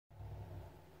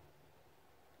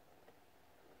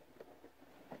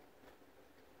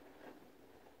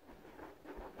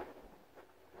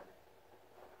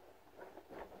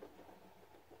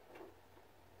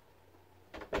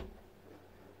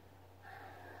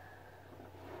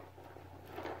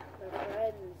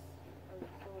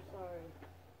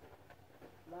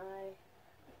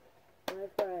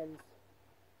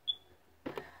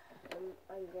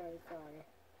very sorry.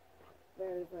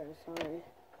 Very, very sorry.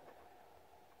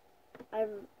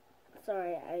 I'm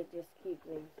sorry, I just keep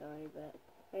saying sorry, but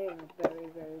I am very,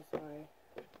 very sorry.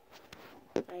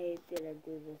 I didn't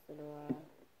do this in a while.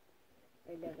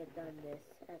 I never done this,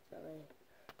 actually.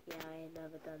 Yeah, I ain't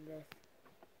never done this.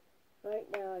 Right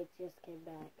now, I just came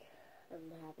back.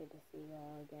 I'm happy to see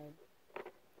y'all again.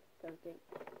 Something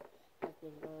has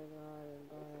been going on and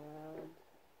going around,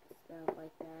 stuff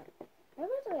like that. I'm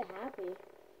really happy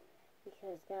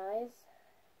because, guys,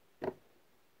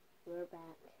 we're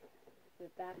back.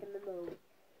 We're back in the mood.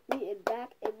 We are back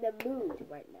in the mood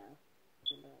right now.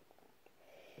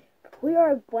 We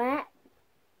are back.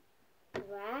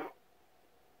 What?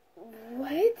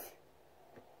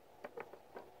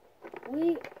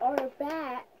 We are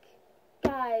back,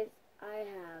 guys.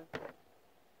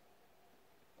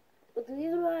 But the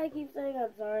reason why I keep saying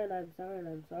I'm sorry and I'm sorry and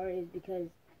I'm sorry is because,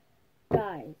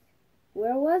 guys,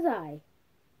 where was I?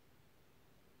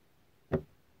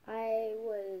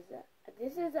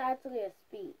 This is actually a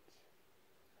speech.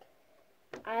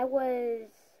 I was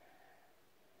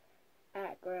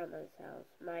at Grandma's house,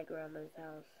 my Grandma's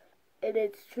house. And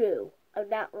it's true. I'm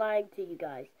not lying to you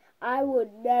guys. I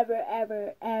would never,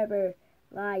 ever, ever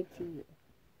lie to you.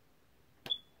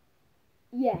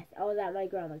 Yes, I was at my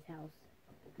Grandma's house.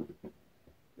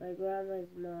 My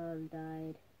Grandma's mom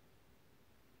died.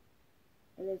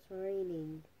 And it's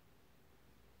raining.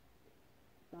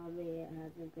 Mommy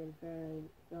hasn't been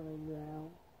feeling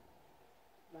well.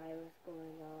 Virus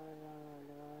going on and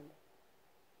on.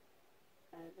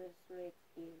 I just make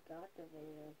these doctor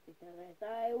videos because I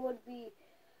thought it would be,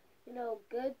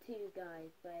 good to you guys,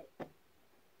 but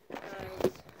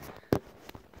guys,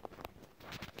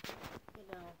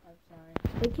 I'm sorry.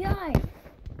 But guys,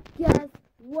 guess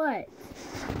what?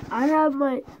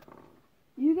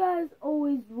 You guys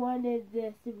always wanted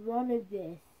this and wanted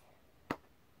this.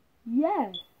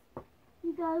 Yes,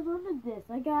 you guys wanted this.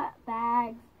 I got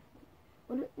bags.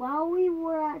 While we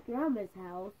were at Grandma's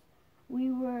house,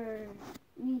 we went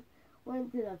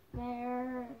to the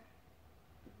fair.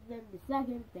 Then the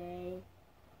second day,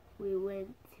 we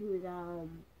went to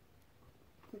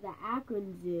the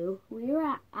Akron Zoo. We were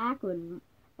at Akron.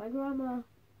 My grandma.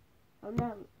 I'm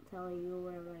not telling you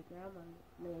where my grandma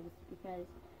lives because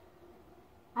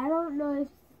I don't know if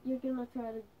you're gonna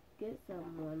try to get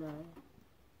someone.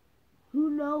 Who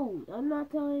knows? I'm not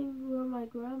telling you where my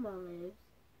grandma lives.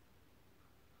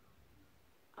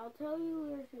 I'll tell you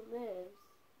where she lives.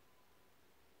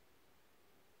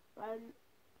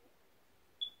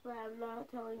 But I'm not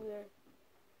telling you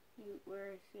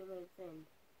where she lives in.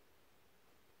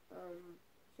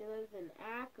 She lives in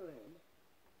Akron.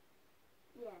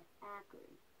 Yes,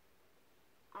 Akron.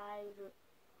 I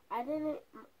didn't.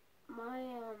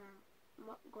 My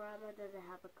grandma doesn't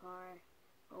have a car.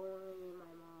 Only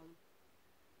my mom.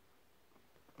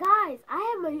 Guys, I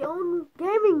have my own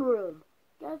gaming room.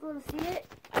 You guys want to see it?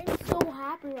 I'm so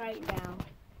happy right now.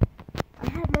 I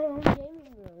have my own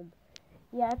gaming room.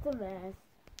 Yeah, it's a mess.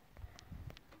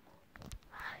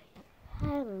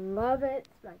 I love it.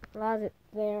 My closet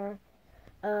there.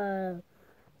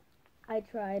 I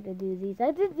tried to do these.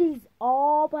 I did these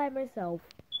all by myself.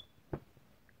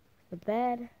 The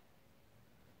bed.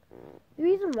 The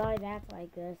reason why that's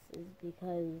like this is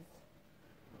because,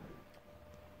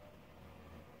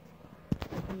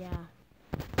 yeah.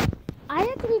 I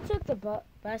actually took the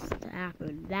bus to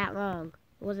Akron that long.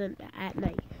 It wasn't at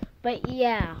night. But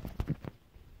yeah.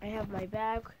 I have my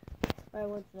bag. I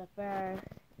went to the fair.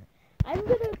 I'm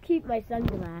gonna keep my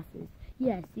sunglasses.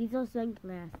 Yes, these are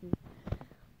sunglasses.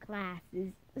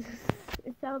 Glasses.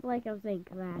 It sounds like I'm saying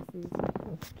classes.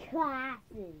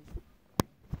 Classes.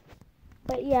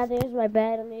 But yeah, there's my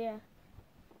bed in there.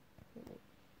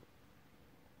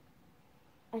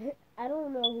 I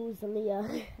don't know who's Leah.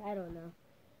 I don't know.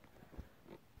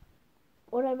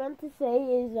 What I meant to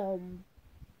say is,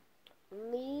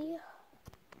 Lee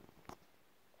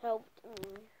helped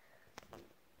me.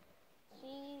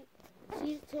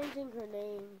 She's changing her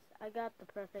names. I got the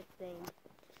perfect thing.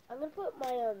 I'm gonna put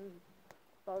my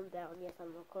phone down. Yes,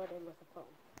 I'm recording with a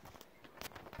phone.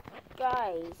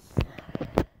 Guys,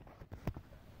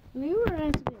 we were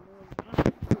actually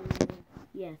alone.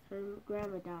 Yes, her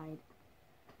grandma died.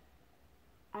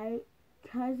 My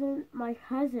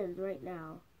cousins right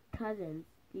now. Cousins,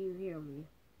 do you hear me?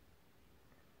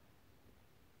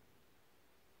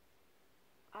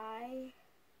 I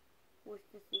wish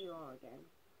to see you all again.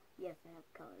 Yes, I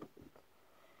have cousins.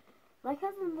 My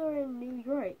cousins are in New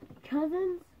York.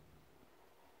 Cousins,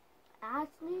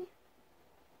 Ashley,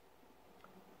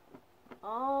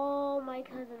 all my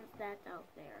cousins that's out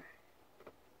there.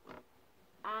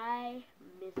 I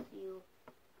miss you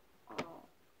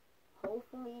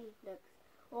hopefully next.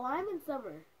 Well, I'm in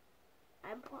summer.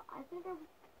 I think I'm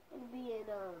gonna be in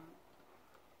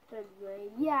third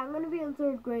grade. Yeah, I'm gonna be in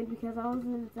third grade because I was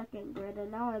in second grade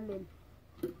and now I'm in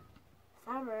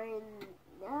summer. And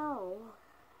now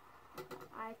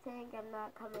I think I'm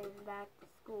not coming back to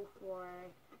school for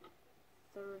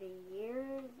 30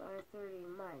 years or 30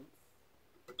 months.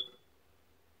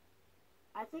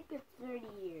 I think it's 30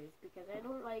 years because I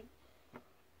don't like.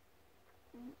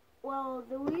 Well,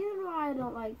 the reason why I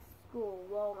don't like school,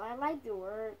 well, I like to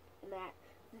work and that,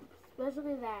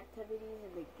 especially the activities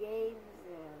and the games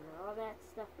and all that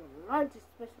stuff, and lunch,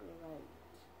 especially lunch,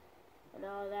 and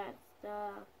all that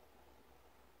stuff.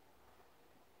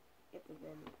 It's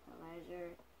been a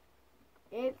pleasure.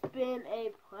 It's been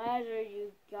a pleasure,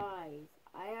 you guys.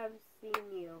 I have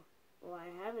seen you. Well, I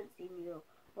haven't seen you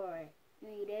for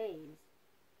 3 days.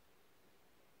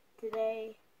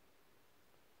 Today,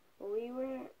 we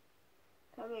were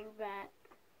coming back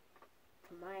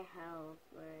to my house.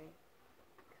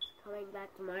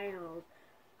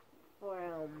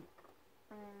 For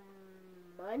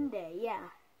Monday. Yeah,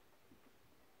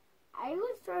 I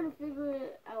was trying to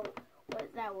figure out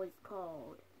what that was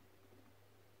called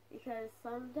because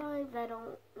sometimes I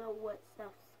don't know what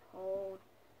stuff's called,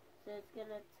 so it's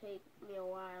gonna take me a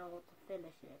while to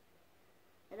finish it.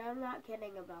 And I'm not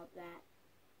kidding about that.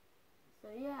 So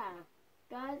yeah,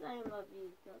 guys, I love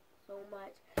you so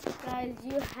much. Guys,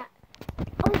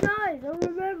 oh guys, I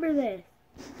remember this.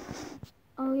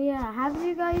 Oh yeah, have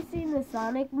you guys seen the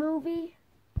Sonic movie?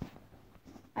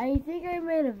 I think I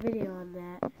made a video on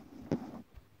that.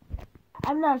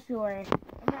 I'm not sure.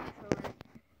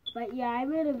 But yeah, I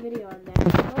made a video on that.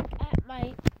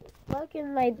 Look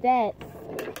in my desk.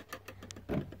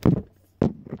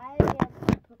 I am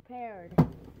prepared.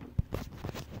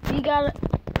 We got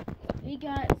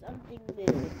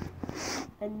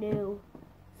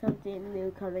something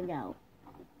new coming out.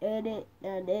 And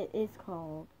it is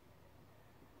called,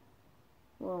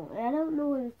 well, I don't know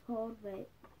what it's called, but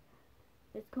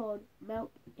it's called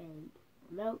Milk Gang.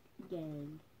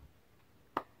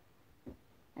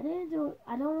 I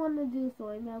don't want to do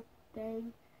Soy Milk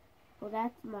Gang. Well,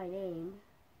 that's my name,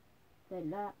 but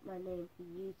not my name for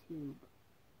YouTube.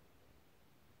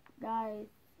 Guys,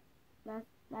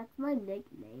 that's my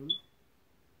nickname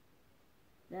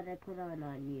that I put on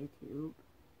YouTube.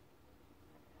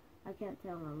 I can't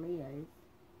tell Aaliyah's.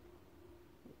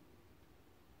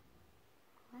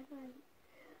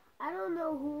 I don't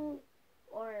know who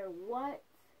or what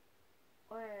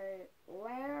or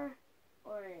where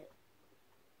or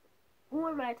who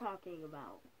am I talking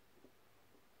about.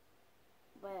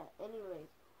 But anyways,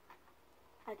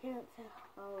 I can't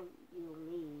tell you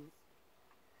Lee's.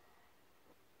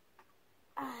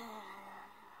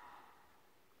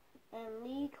 And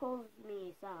Lee calls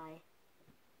me Sai.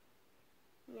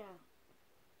 Yeah.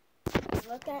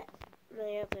 Look at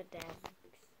my other desks.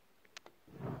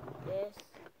 This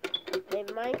a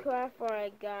Minecraft where I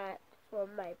got for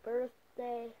my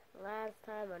birthday last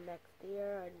time or next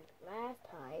year or last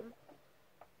time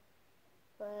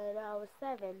when I was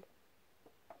 7.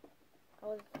 I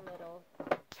was little.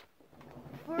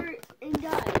 And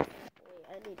guys, wait,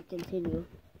 I need to continue.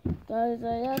 Guys,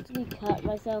 I actually cut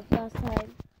myself last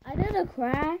time. I did a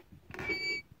crack.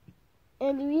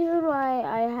 And the reason why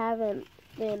I haven't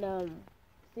been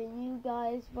seeing you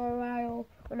guys for a while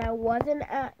when I wasn't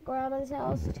at Grandma's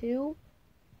house too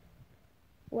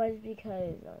was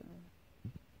because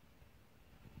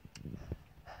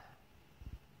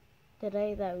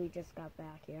today that we just got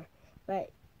back here.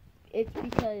 But it's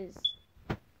because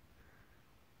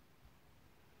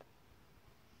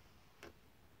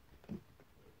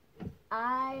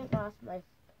I lost my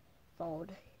phone.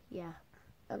 Yeah,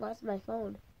 I lost my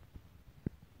phone.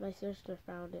 My sister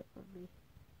found it for me.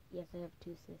 Yes, I have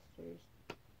 2 sisters.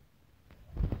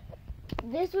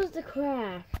 This was the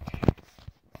craft.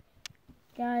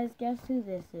 Guys, guess who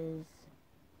this is?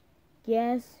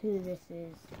 Guess who this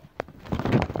is?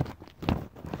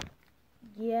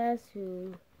 Guess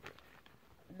who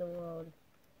in the world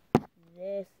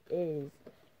this is?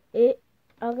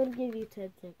 I'm gonna give you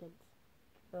 10 seconds.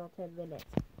 No, 10 minutes.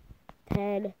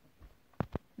 10,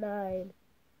 9,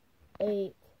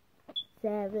 8,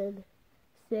 7,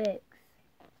 6,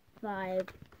 5,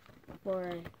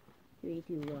 4, 3,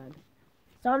 2, 1.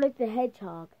 Sonic the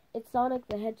Hedgehog. It's Sonic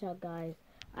the Hedgehog, guys.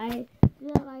 I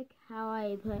feel like how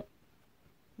I put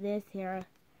this here.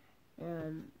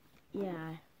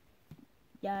 Yeah.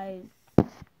 Guys,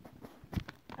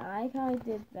 I like how I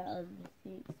did the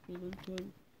speeding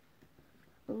thing.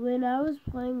 When I was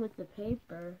playing with the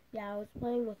paper, while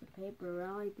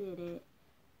I did it,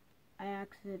 I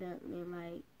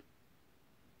accidentally,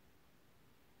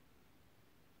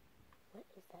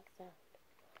 that sound?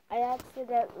 I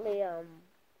accidentally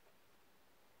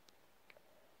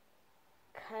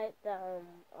cut the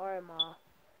arm off.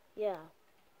 Yeah,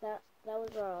 that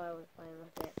was all I was playing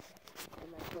with it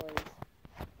and my toys.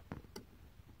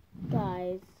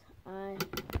 Guys,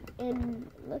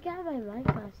 and look at my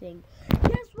Minecraft thing.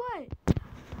 Guess what?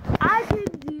 I can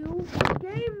do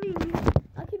gaming.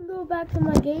 I can go back to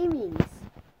my gamings.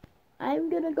 I'm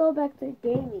gonna go back to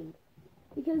gaming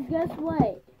because guess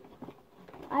what?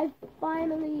 I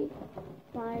finally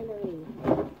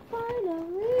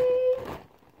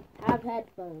have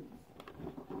headphones.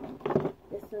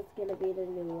 This is gonna be the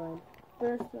new one.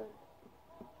 First one.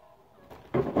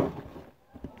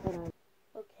 Hold on.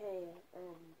 Okay,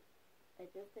 I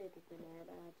just ate the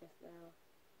banana just now.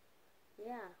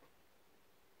 Yeah.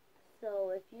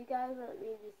 So if you guys want me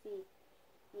to see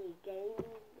me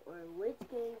gaming or which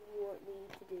game you want me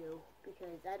to do,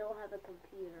 because I don't have a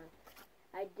computer.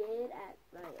 I did at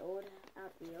the old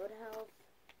house.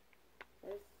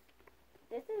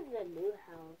 This is the new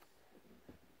house.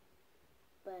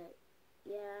 But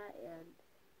yeah, and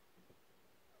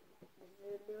this is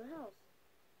a new house.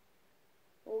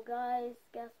 Well guys,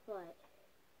 guess what?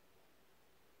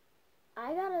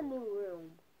 I got a new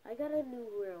room.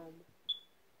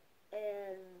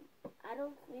 And I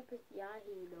don't sleep with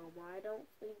Yahi no more. I don't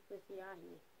sleep with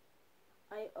Yahi.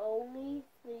 I only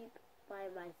sleep by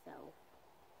myself.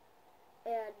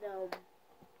 And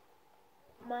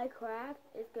my craft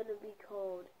is gonna be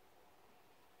called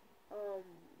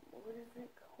what is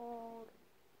it called?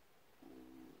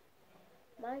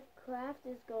 My craft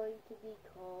is going to be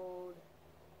called,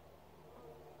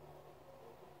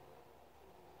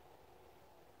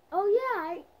 oh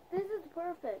yeah, this is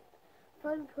perfect.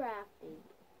 Fun crafting.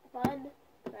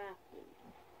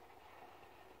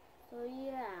 So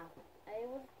yeah, I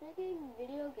was thinking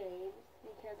video games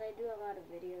because I do a lot of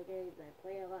video games. I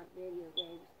play a lot of video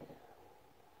games.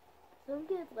 Some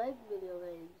kids like video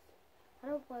games. I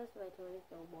don't play with my toys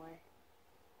no more.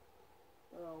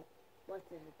 Well,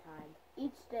 once at a time.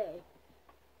 Each day.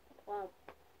 Well,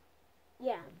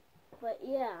 yeah. But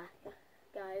yeah,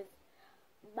 guys,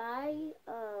 my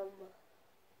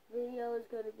video is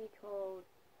gonna be called,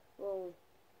 well,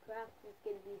 craft is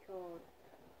gonna be called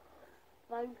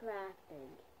Fun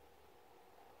Crafting.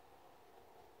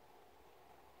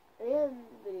 And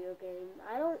video game.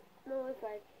 I don't know if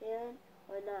I can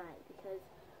or not because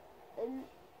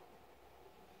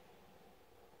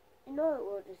you know what,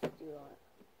 we'll just do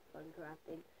Fun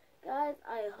Crafting. Guys,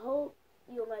 I hope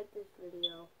you like this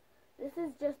video. This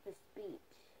is just a speech,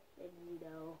 and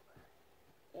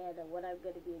and what I'm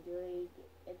going to be doing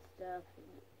and stuff,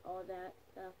 and all that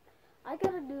stuff. I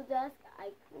got a new desk.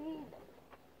 I cleaned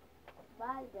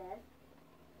my desk.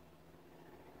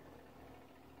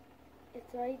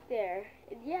 It's right there.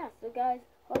 And yeah, so guys,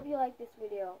 hope you like this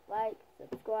video. Like,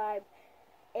 subscribe,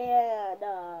 and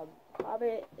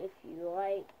comment if you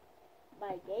like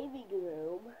my gaming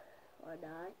room or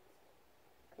not.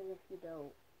 Because if you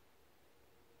don't,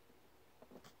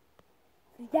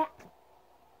 yeah.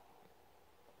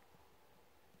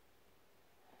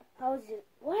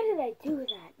 Why did I do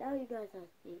that? Now you guys are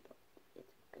seeing it's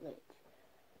a glitch.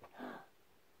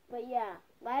 But yeah,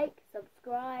 like,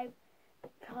 subscribe,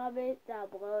 comment down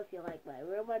below if you like my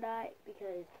room or not.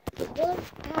 Because look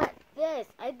at this.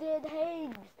 I did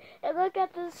hangs. And look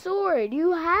at the sword.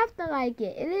 You have to like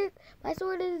it. My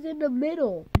sword is in the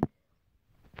middle.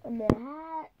 And the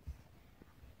hats.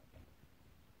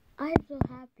 I am so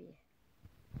happy.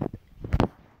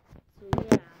 So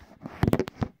yeah.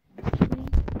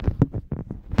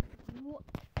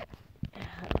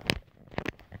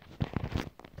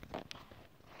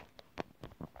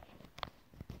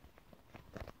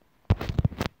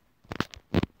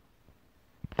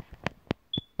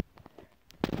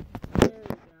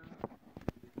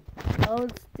 Oh,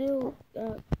 it's still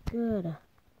good.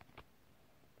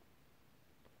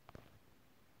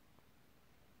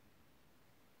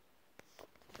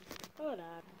 Hold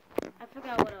on. I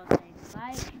forgot what I was saying.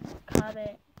 Like,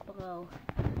 comment below.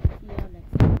 See you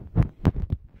next time.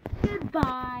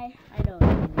 Goodbye. I know.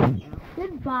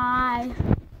 Goodbye.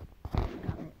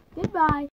 Goodbye.